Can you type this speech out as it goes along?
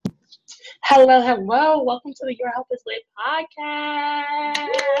Hello, hello. Welcome to the Your Help is Lit podcast.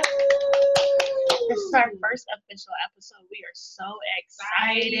 This is our first official episode. We are so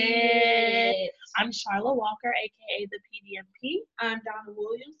excited. I'm Charlotte Walker, aka the PDMP. I'm Donna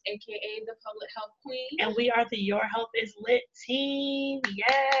Williams, aka the Public Health Queen. And we are the Your Help is Lit team.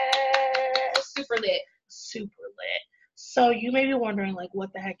 Yes. Super lit. Super lit. So you may be wondering, like,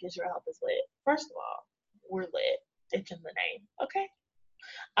 what the heck is Your Help is Lit? First of all, we're lit. It's in the name. Okay.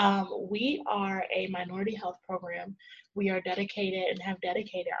 We are a minority health program. We are dedicated and have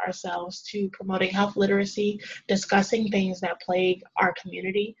dedicated ourselves to promoting health literacy, discussing things that plague our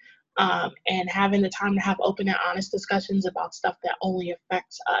community, and having the time to have open and honest discussions about stuff that only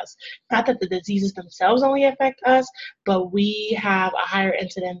affects us. Not that the diseases themselves only affect us, but we have a higher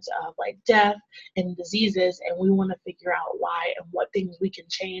incidence of like death and diseases, and we want to figure out why and what things we can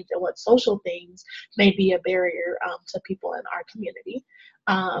change and what social things may be a barrier to people in our community.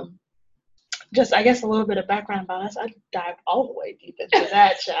 Just, I guess, a little bit of background about us. I dived all the way deep into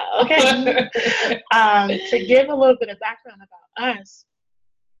that, child. Okay. To give a little bit of background about us,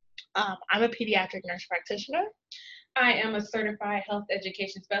 I'm a pediatric nurse practitioner. I am a certified health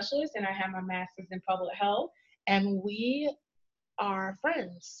education specialist, and I have my master's in public health. And we are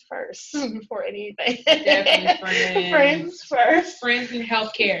friends first before anything. Definitely friends. Friends first. Friends in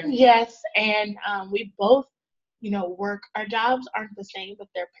healthcare. Yes, and we both, work. Our jobs aren't the same, but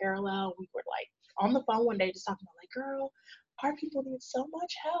they're parallel. We were like on the phone one day just talking about like, girl, our people need so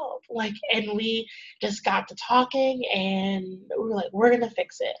much help. Like, and we just got to talking and we were like, we're going to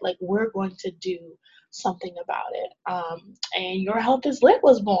fix it. Like, we're going to do something about it. And Your Help is Lit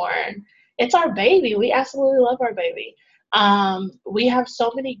was born. It's our baby. We absolutely love our baby. We have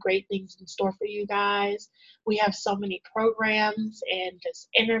so many great things in store for you guys. We have so many programs and just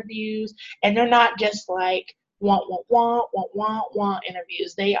interviews, and they're not just like want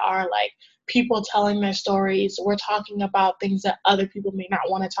interviews. They are like people telling their stories. We're talking about things that other people may not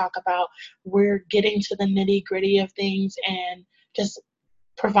want to talk about. We're getting to the nitty-gritty of things and just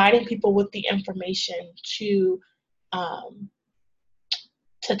providing people with the information to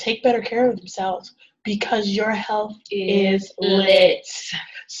take better care of themselves, because your health is lit.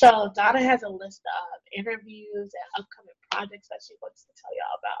 So Donna has a list of interviews and upcoming projects that she wants to tell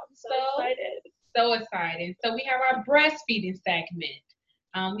y'all about. I'm so excited. So excited. So we have our breastfeeding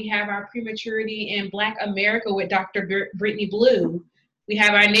segment. We have our prematurity in Black America with Dr. Brittany Blue. We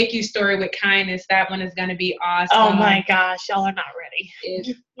have our NICU story with Kindness. That one is going to be awesome. Oh my gosh, y'all are not ready.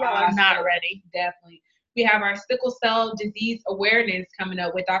 Y'all are not ready. Definitely. We have our sickle cell disease awareness coming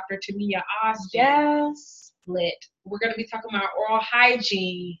up with Dr. Tamia Austin. Yes. Lit. We're going to be talking about oral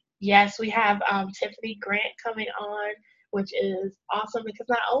hygiene. Yes, we have Tiffany Grant coming on, which is awesome because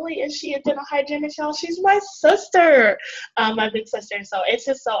not only is she a dental hygienist, y'all, she's my sister, my big sister. So it's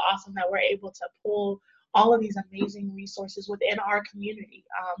just so awesome that we're able to pull all of these amazing resources within our community.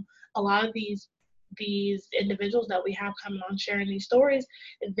 A lot of these individuals that we have coming on sharing these stories,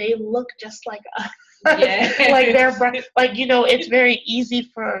 they look just like us. Yeah. Like they're like, it's very easy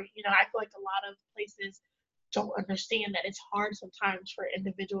for, I feel like a lot of places don't understand that it's hard sometimes for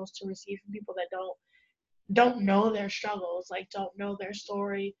individuals to receive from people that don't know their struggles, like don't know their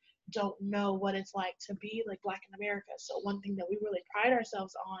story, don't know what it's like to be like Black in America. So one thing that we really pride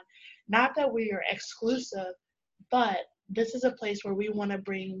ourselves on, not that we are exclusive, but this is a place where we want to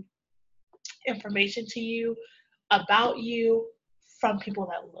bring information to you about you from people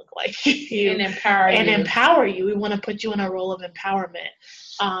that look like you and empower you. We want to put you in a role of empowerment.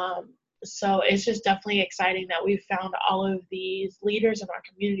 So it's just definitely exciting that we've found all of these leaders in our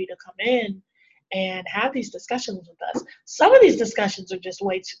community to come in and have these discussions with us. Some of these discussions are just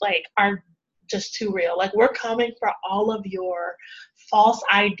are just too real. Like, we're coming for all of your false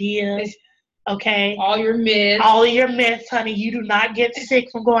ideas. Okay. All your myths, honey. You do not get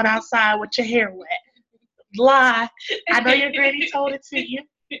sick from going outside with your hair wet. Lie. I know your granny told it to you,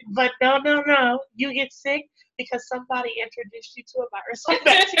 but no. You get sick because somebody introduced you to a virus or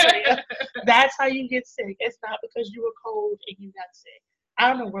bacteria. That's how you get sick. It's not because you were cold and you got sick. I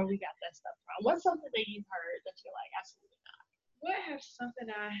don't know where we got that stuff from. What's something that you've heard that you're like, absolutely not? What have something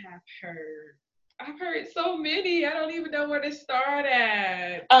I have heard? I've heard so many. I don't even know where to start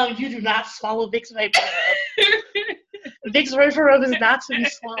at. You do not swallow Vicks Vapor Rub. Vicks Vapor Rub is not to be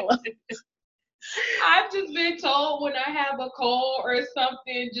swallowed. I've just been told when I have a cold or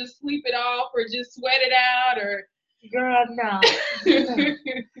something, just sleep it off or just sweat it out or. Girl, no.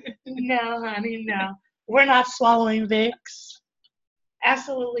 No, honey, no. We're not swallowing Vicks.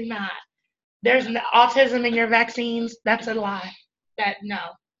 Absolutely not. There's autism in your vaccines. That's a lie. No.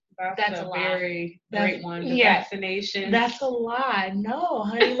 That's a a lie. very great one. The Yeah. vaccination. That's a lie. No,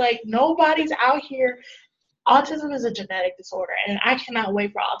 honey, like nobody's out here. Autism is a genetic disorder, and I cannot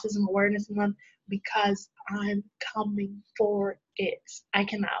wait for Autism Awareness Month because I'm coming for it. I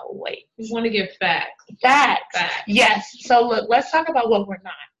cannot wait. We want to give facts. Facts. Yes. So look, let's talk about what we're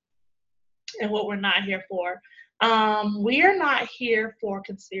not and what we're not here for. We are not here for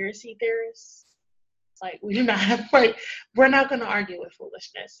conspiracy theorists. Like we do not have we're not going to argue with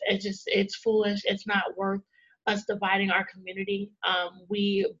foolishness. It's foolish. It's not worth us dividing our community.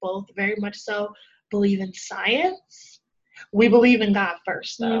 We both very much so believe in science. We believe in God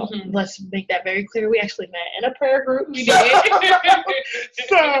first, though. Mm-hmm. Let's make that very clear. We actually met in a prayer group. We did.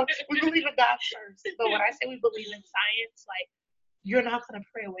 So we believe in God first. But when I say we believe in science, like you're not going to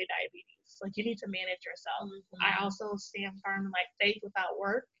pray away diabetes. Like you need to manage yourself. Mm-hmm. I also stand firm in like faith without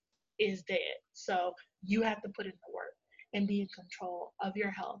work is dead. So you have to put in the work and be in control of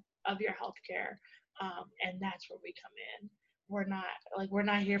your health, of your health care. And that's where we come in. We're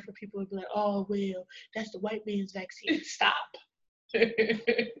not here for people who be like, oh, well, that's the white man's vaccine. Stop.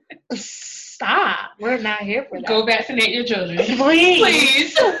 Stop. We're not here for that. Go vaccinate your children.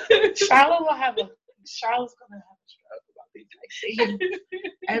 Please. Charlotte's going to have a stroke about these vaccines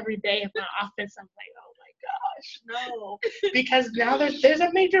every day in my office. I'm like, oh my gosh, no. Because now there's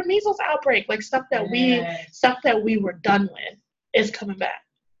a major measles outbreak. Like stuff that we were done with is coming back.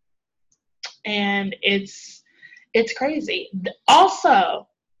 And it's crazy. Also,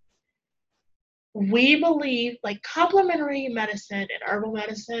 we believe like complementary medicine and herbal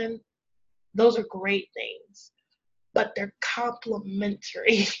medicine, those are great things, but they're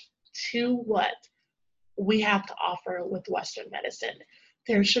complementary to what we have to offer with Western medicine.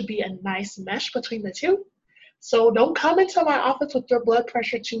 There should be a nice mesh between the two. So don't come into my office with your blood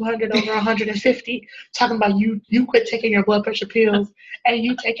pressure 200 over 150, talking about you quit taking your blood pressure pills and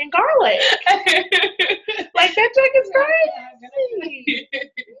you taking garlic. Like that drug is crazy.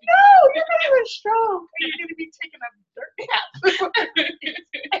 No, you're gonna have a stroke and you're gonna be taking a dirt nap.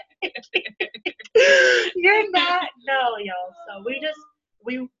 You're not. No, y'all. So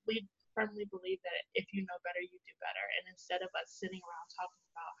we firmly believe that if you know better, you do better. And instead of us sitting around talking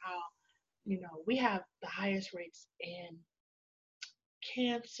about how we have the highest rates in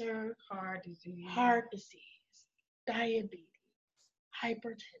cancer, heart disease, diabetes,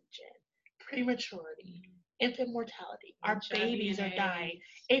 hypertension, prematurity, infant mortality. Our babies are dying.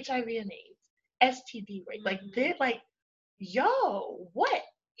 HIV and AIDS, STD rate. Like, yo, what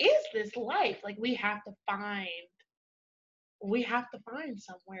is this life? Like, we have to find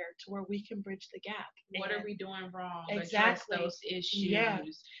somewhere to where we can bridge the gap. What are we doing wrong? Exactly. Address those issues. Yeah.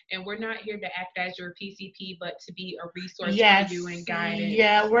 And we're not here to act as your PCP, but to be a resource for you and guidance.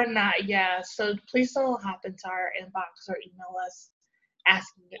 Yeah, we're not. Yeah. So please don't hop into our inbox or email us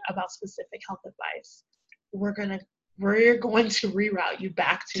asking about specific health advice. We're going to reroute you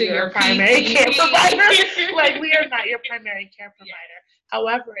back to your primary care provider. Like, we are not your primary care provider.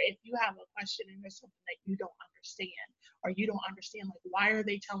 However, if you have a question and there's something that you don't understand, or you don't understand, like, why are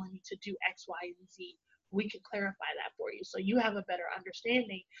they telling me to do X, Y, and Z? We can clarify that for you so you have a better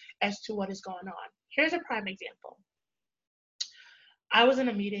understanding as to what is going on. Here's a prime example. I was in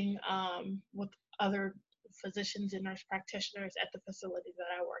a meeting with other physicians and nurse practitioners at the facility that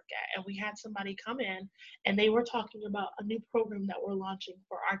I work at, and we had somebody come in and they were talking about a new program that we're launching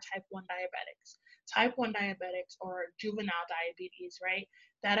for our type 1 diabetics. Type 1 diabetics, or juvenile diabetes, right?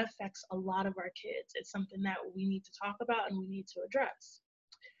 That affects a lot of our kids. It's something that we need to talk about and we need to address.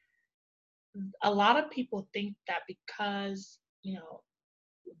 A lot of people think that because,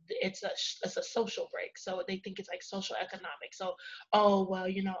 it's a social break. So they think it's like social economic. So, oh, well,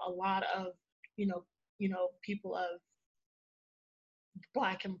 a lot of, people of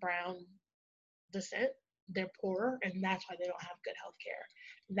Black and brown descent, they're poorer, and that's why they don't have good health care.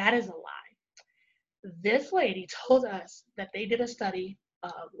 That is a lie. This lady told us that they did a study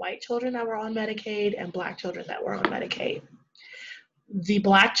of white children that were on Medicaid and Black children that were on Medicaid. The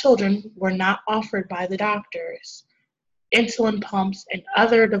Black children were not offered by the doctors insulin pumps and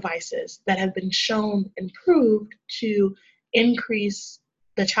other devices that have been shown and proved to increase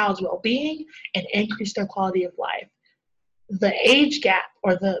the child's well-being and increase their quality of life. The age gap,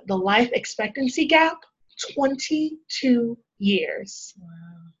 or the life expectancy gap, 22 years. Wow.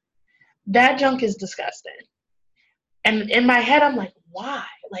 That junk is disgusting. And in my head, I'm like, why?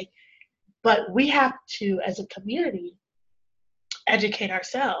 But we have to, as a community, educate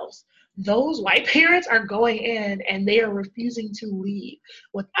ourselves. Those white parents are going in and they are refusing to leave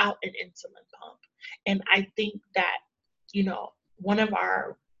without an insulin pump. And I think that, one of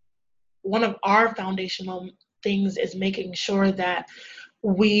our foundational things is making sure that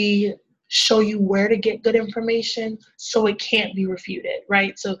We show you where to get good information so it can't be refuted,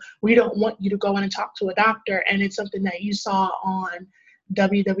 right? So we don't want you to go in and talk to a doctor and it's something that you saw on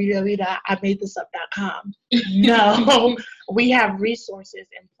www.imadethisup.com. No, we have resources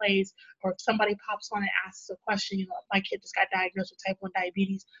in place, or if somebody pops on and asks a question, if my kid just got diagnosed with type 1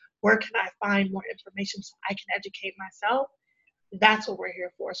 diabetes, where can I find more information so I can educate myself? That's what we're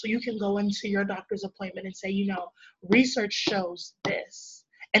here for. So you can go into your doctor's appointment and say, research shows this.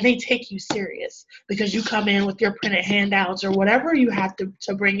 And they take you serious because you come in with your printed handouts or whatever you have to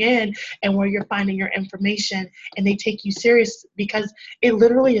bring in and where you're finding your information, and they take you serious because it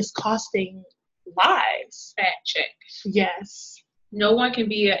literally is costing lives. Fact check. Yes. No one can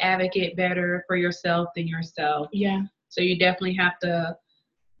be an advocate better for yourself than yourself. Yeah. So you definitely have to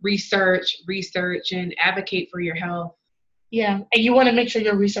research, and advocate for your health. Yeah, and you want to make sure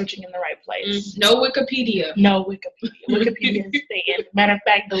you're researching in the right place. No Wikipedia. No Wikipedia. Wikipedia is staying. Matter of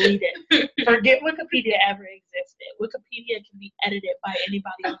fact, delete it. Forget Wikipedia ever existed. Wikipedia can be edited by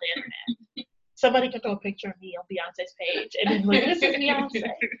anybody on the internet. Somebody can throw a picture of me on Beyonce's page and then like, this is Beyonce.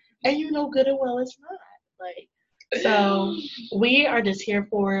 And you know good and well it's not. So we are just here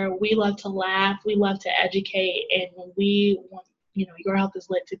for, we love to laugh, we love to educate, and we want Your Health is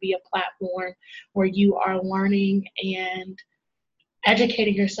Lit to be a platform where you are learning and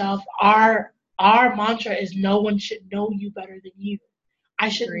educating yourself. Our mantra is no one should know you better than you. I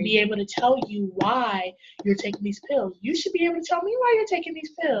shouldn't be able to tell you why you're taking these pills. You should be able to tell me why you're taking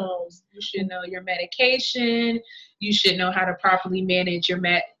these pills. You should know your medication. You should know how to properly manage your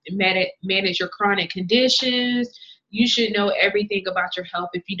manage your chronic conditions. You should know everything about your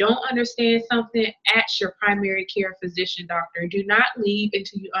health. If you don't understand something, ask your primary care physician doctor. Do not leave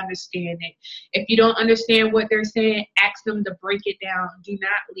until you understand it. If you don't understand what they're saying, ask them to break it down. Do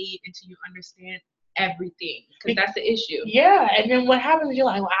not leave until you understand everything, because that's the issue. Yeah, and then what happens? You're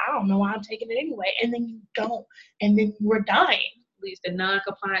like, well, I don't know why I'm taking it anyway, and then you don't, and then we're dying. Leads to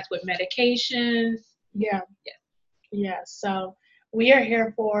non-compliance with medications. Yeah. So we are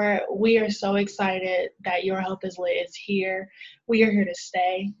here for it. We are so excited that Your Health is Lit is here. We are here to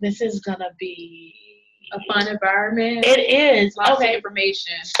stay. This is gonna be a fun environment. It is. Lots of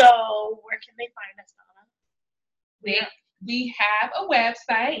information. So where can they find us, Donna? We have a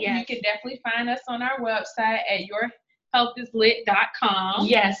website. Yes. You can definitely find us on our website at yourhealthislit.com.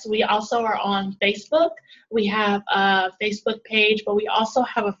 Yes, we also are on Facebook. We have a Facebook page, but we also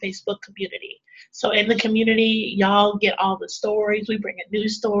have a Facebook community. So in the community, y'all get all the stories. We bring in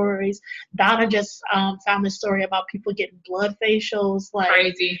news stories. Donna just found this story about people getting blood facials.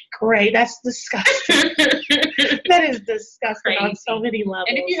 Crazy. Great. That's disgusting. That is disgusting on so many levels.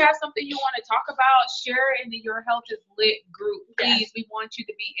 And if you have something you want to talk about, share in the Your Health is Lit group. Please, yes. We want you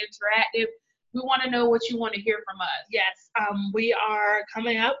to be interactive. We want to know what you want to hear from us. Yes. We are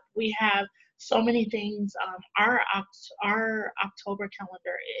coming up. We have so many things. Our October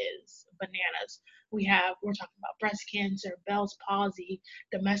calendar is bananas. We're talking about breast cancer, Bell's palsy,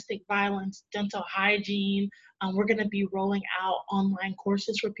 domestic violence, dental hygiene. We're going to be rolling out online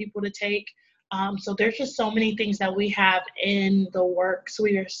courses for people to take. So there's just so many things that we have in the works.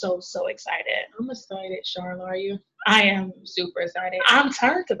 We are so excited. I'm excited, Charlotte. Are you? I am super excited. I'm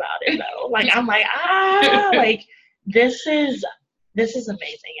turned about it though. I'm like, this is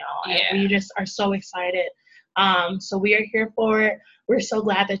amazing, y'all. Yeah. And we just are so excited. So we are here for it. We're so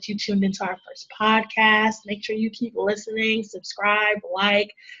glad that you tuned into our first podcast. Make sure you keep listening, subscribe,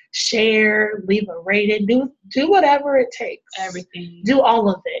 share, leave a rating, do whatever it takes. Everything. Do all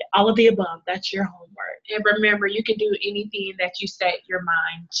of it. All of the above. That's your homework. And remember, you can do anything that you set your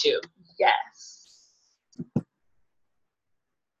mind to. Yes.